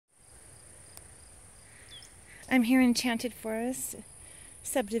I'm here in Enchanted Forest,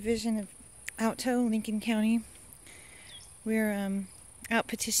 subdivision of Alto, Lincoln County. We're out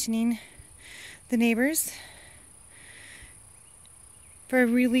petitioning the neighbors for a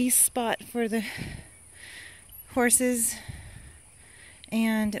release spot for the horses,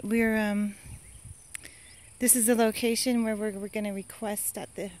 and this is the location where we're going to request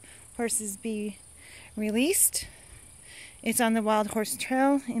that the horses be released. It's on the Wild Horse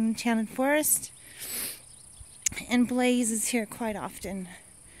Trail in Enchanted Forest, and Blaze is here quite often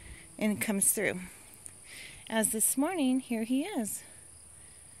and comes through. As this morning, here he is.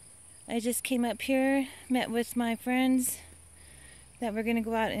 I just came up here, met with my friends that we're going to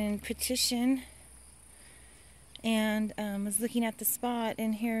go out and petition, and was looking at the spot,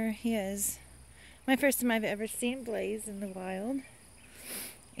 and here he is. My first time I've ever seen Blaze in the wild,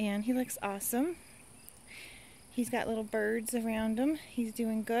 and he looks awesome. He's got little birds around him. He's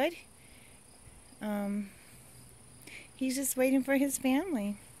doing good. He's just waiting for his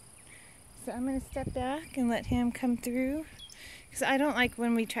family. So I'm going to step back and let him come through, because I don't like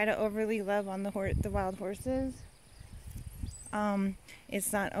when we try to overly love on the wild horses.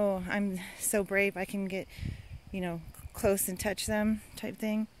 It's not, oh, I'm so brave I can get, close and touch them type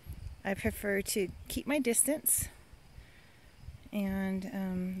thing. I prefer to keep my distance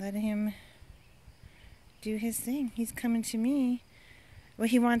and let him do his thing. He's coming to me. Well,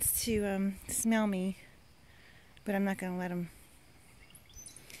 he wants to smell me, but I'm not going to let him.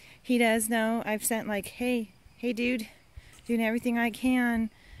 He does know. I've sent hey dude, doing everything I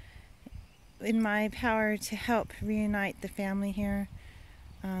can in my power to help reunite the family here.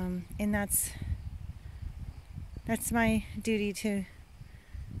 And that's my duty to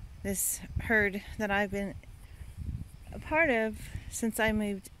this herd that I've been a part of since I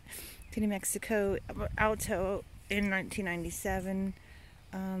moved to New Mexico, Alto, in 1997.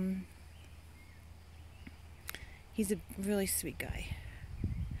 He's a really sweet guy.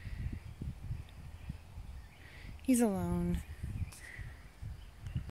 He's alone.